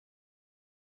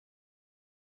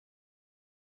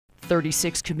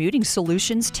36 Commuting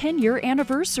Solutions 10-year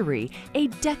anniversary, a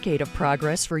decade of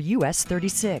progress for US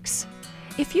 36.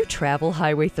 If you travel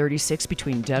Highway 36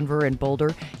 between Denver and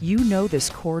Boulder, you know this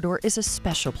corridor is a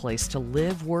special place to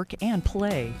live, work, and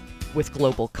play. With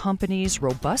global companies,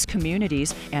 robust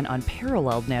communities, and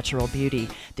unparalleled natural beauty,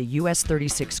 the US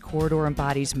 36 corridor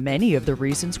embodies many of the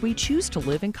reasons we choose to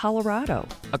live in Colorado.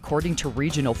 According to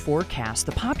regional forecasts,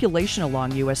 the population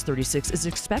along US 36 is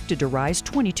expected to rise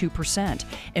 22%.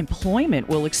 Employment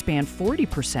will expand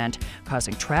 40%,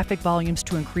 causing traffic volumes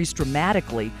to increase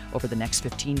dramatically over the next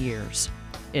 15 years.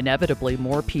 Inevitably,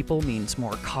 more people means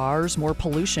more cars, more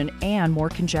pollution, and more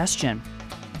congestion.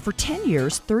 For 10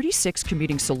 years, 36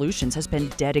 Commuting Solutions has been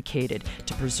dedicated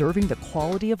to preserving the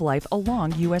quality of life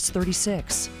along US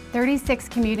 36. 36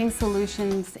 Commuting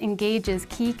Solutions engages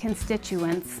key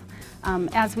constituents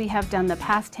as we have done the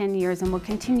past 10 years and will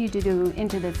continue to do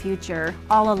into the future,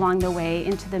 all along the way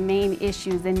into the main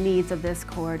issues and needs of this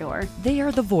corridor. They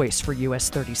are the voice for US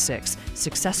 36,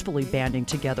 successfully banding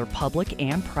together public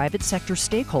and private sector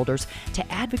stakeholders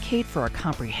to advocate for a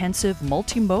comprehensive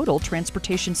multimodal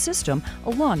transportation system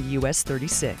along US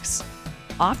 36.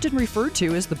 Often referred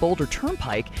to as the Boulder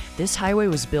Turnpike, this highway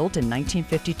was built in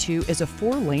 1952 as a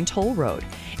 4-lane toll road.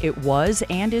 It was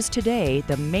and is today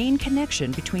the main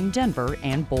connection between Denver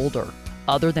and Boulder.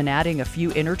 Other than adding a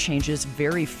few interchanges,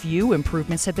 very few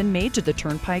improvements have been made to the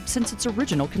turnpike since its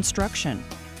original construction.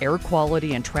 Air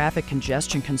quality and traffic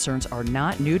congestion concerns are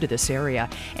not new to this area.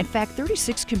 In fact,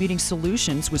 36 Commuting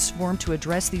Solutions was formed to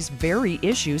address these very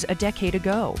issues a decade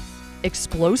ago.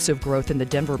 Explosive growth in the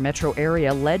Denver metro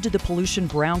area led to the pollution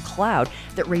brown cloud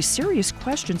that raised serious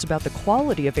questions about the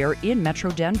quality of air in Metro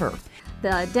Denver.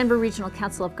 The Denver Regional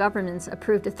Council of Governments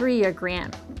approved a 3-year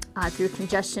grant through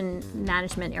congestion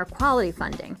management air quality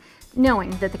funding,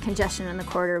 knowing that the congestion in the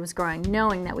corridor was growing,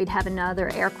 knowing that we'd have another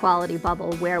air quality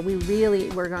bubble where we really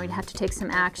were going to have to take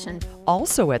some action.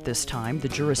 Also at this time, the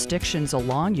jurisdictions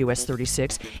along US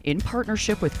 36, in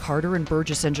partnership with Carter and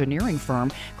Burgess engineering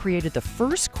firm, created the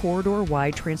first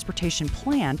corridor-wide transportation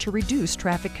plan to reduce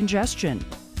traffic congestion.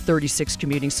 36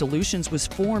 Commuting Solutions was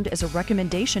formed as a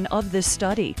recommendation of this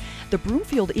study. The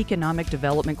Broomfield Economic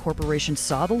Development Corporation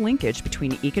saw the linkage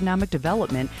between economic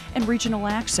development and regional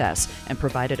access and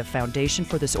provided a foundation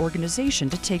for this organization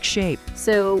to take shape.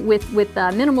 So with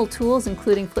minimal tools,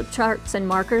 including flip charts and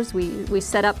markers, we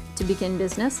set up to begin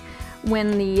business.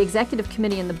 When the executive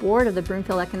committee and the board of the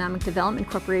Broomfield Economic Development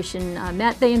Corporation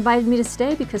met, they invited me to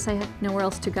stay because I had nowhere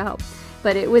else to go.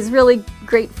 But it was really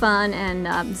great fun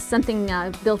and something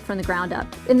built from the ground up.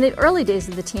 In the early days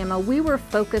of the TMO, we were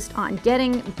focused on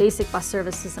getting basic bus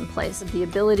services in place, the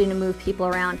ability to move people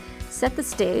around, set the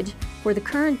stage for the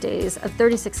current days of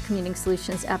 36 Commuting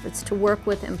Solutions efforts to work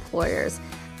with employers.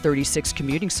 36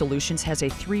 Commuting Solutions has a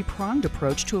 3-pronged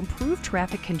approach to improve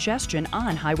traffic congestion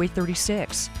on Highway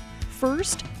 36.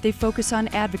 First, they focus on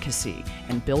advocacy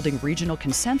and building regional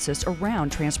consensus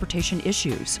around transportation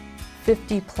issues.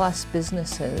 50-plus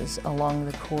businesses along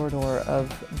the corridor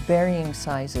of varying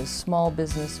sizes, small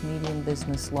business, medium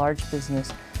business, large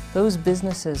business. Those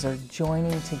businesses are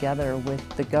joining together with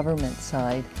the government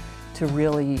side to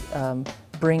really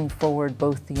bring forward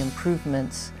both the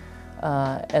improvements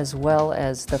as well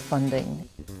as the funding.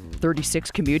 36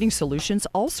 Commuting Solutions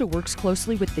also works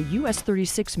closely with the US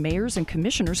 36 Mayors and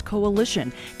Commissioners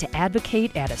Coalition to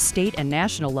advocate at a state and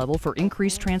national level for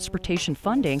increased transportation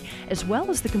funding, as well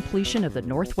as the completion of the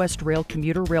Northwest Rail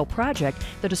Commuter Rail project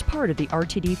that is part of the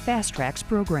RTD Fast Tracks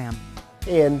program.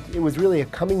 And it was really a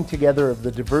coming together of the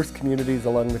diverse communities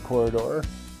along the corridor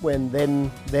when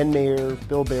then Mayor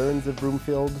Bill Behrens of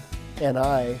Broomfield and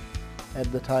I,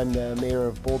 at the time the Mayor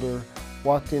of Boulder,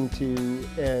 walked into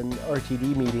an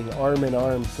RTD meeting arm in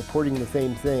arm supporting the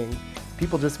same thing.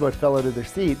 People just about fell out of their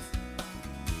seats,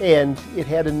 and it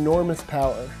had enormous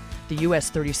power. The US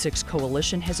 36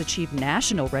 Coalition has achieved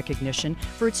national recognition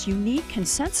for its unique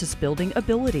consensus-building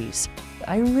abilities.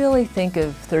 I really think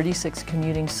of 36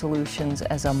 Commuting Solutions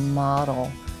as a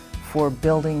model for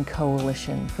building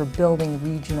coalition, for building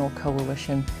regional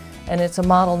coalition, and it's a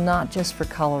model not just for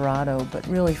Colorado, but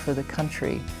really for the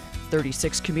country.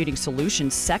 36 Commuting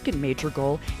Solutions' second major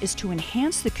goal is to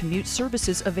enhance the commute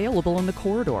services available in the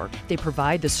corridor. They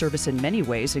provide the service in many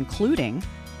ways, including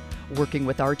working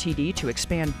with RTD to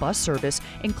expand bus service,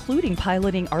 including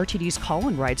piloting RTD's call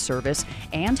and ride service,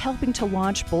 and helping to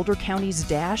launch Boulder County's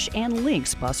Dash and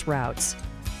Lynx bus routes.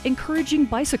 Encouraging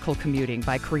bicycle commuting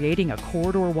by creating a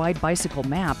corridor-wide bicycle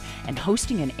map and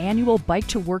hosting an annual Bike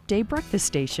to Work Day breakfast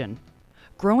station.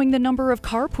 growing the number of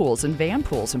carpools and van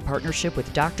pools in partnership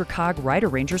with Dr. Cog Rider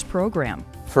Rangers program,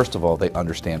 First of all, they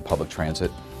understand public transit,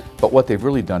 but what they've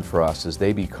really done for us is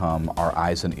they become our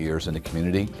eyes and ears in the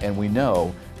community, and we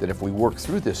know that if we work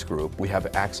through this group, we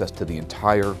have access to the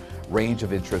entire range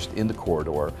of interest in the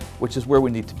corridor, which is where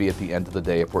we need to be at the end of the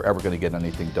day if we're ever going to get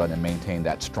anything done and maintain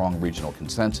that strong regional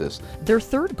consensus. Their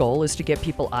third goal is to get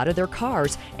people out of their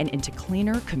cars and into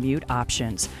cleaner commute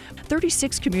options.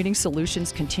 36 Commuting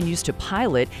Solutions continues to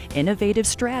pilot innovative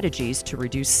strategies to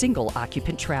reduce single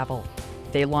occupant travel.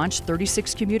 They launched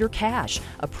 36 Commuter Cash,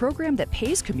 a program that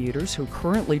pays commuters who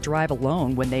currently drive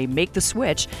alone when they make the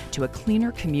switch to a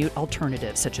cleaner commute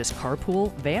alternative, such as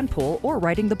carpool, vanpool, or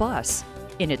riding the bus.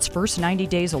 In its first 90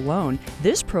 days alone,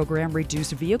 this program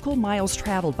reduced vehicle miles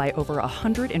traveled by over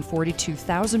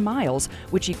 142,000 miles,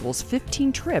 which equals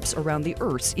 15 trips around the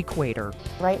Earth's equator.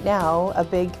 Right now, a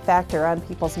big factor on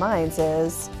people's minds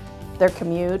is their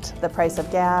commute, the price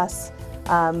of gas,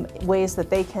 ways that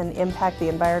they can impact the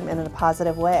environment in a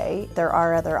positive way. There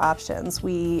are other options.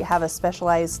 We have a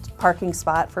specialized parking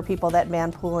spot for people that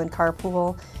vanpool and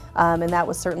carpool, and that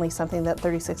was certainly something that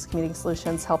 36 Commuting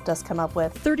Solutions helped us come up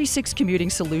with. 36 Commuting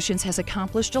Solutions has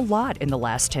accomplished a lot in the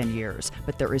last 10 years,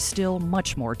 but there is still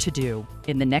much more to do.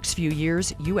 In the next few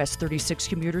years, US 36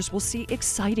 commuters will see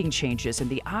exciting changes in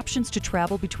the options to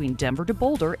travel between Denver to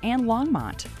Boulder and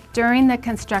Longmont. During the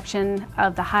construction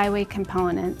of the highway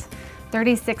component,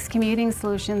 36 Commuting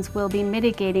Solutions will be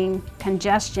mitigating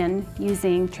congestion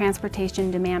using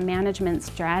transportation demand management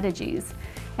strategies.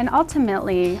 And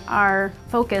ultimately, our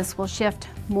focus will shift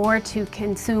more to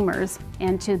consumers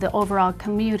and to the overall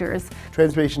commuters.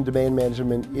 Transportation demand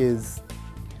management is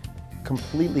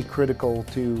completely critical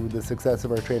to the success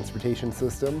of our transportation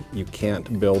system. You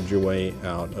can't build your way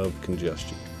out of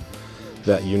congestion.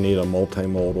 That you need a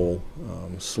multimodal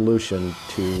solution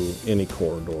to any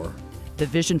corridor. The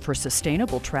vision for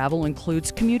sustainable travel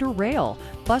includes commuter rail,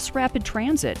 bus rapid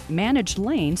transit, managed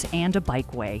lanes, and a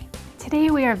bikeway.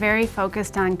 Today we are very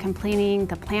focused on completing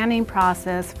the planning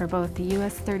process for both the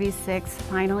US 36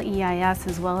 final EIS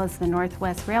as well as the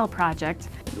Northwest Rail project.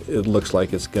 It looks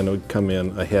like it's going to come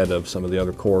in ahead of some of the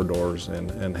other corridors,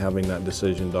 and having that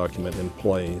decision document in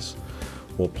place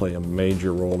will play a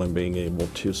major role in being able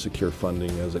to secure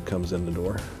funding as it comes in the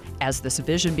door. As this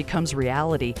vision becomes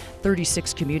reality,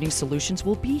 36 Commuting Solutions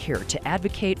will be here to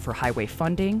advocate for highway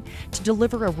funding, to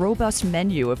deliver a robust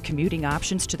menu of commuting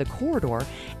options to the corridor,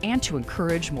 and to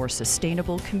encourage more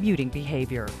sustainable commuting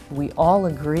behavior. We all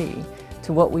agree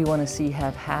to what we want to see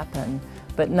have happen,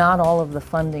 but not all of the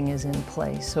funding is in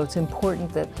place. So it's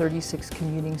important that 36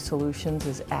 Commuting Solutions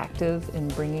is active in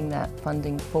bringing that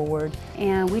funding forward.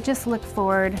 And we just look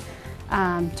forward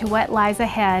to what lies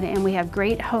ahead, and we have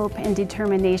great hope and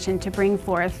determination to bring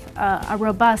forth a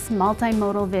robust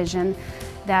multimodal vision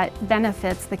that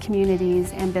benefits the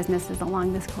communities and businesses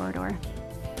along this corridor.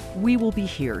 We will be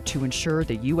here to ensure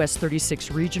the US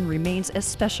 36 region remains a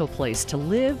special place to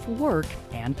live, work,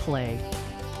 and play.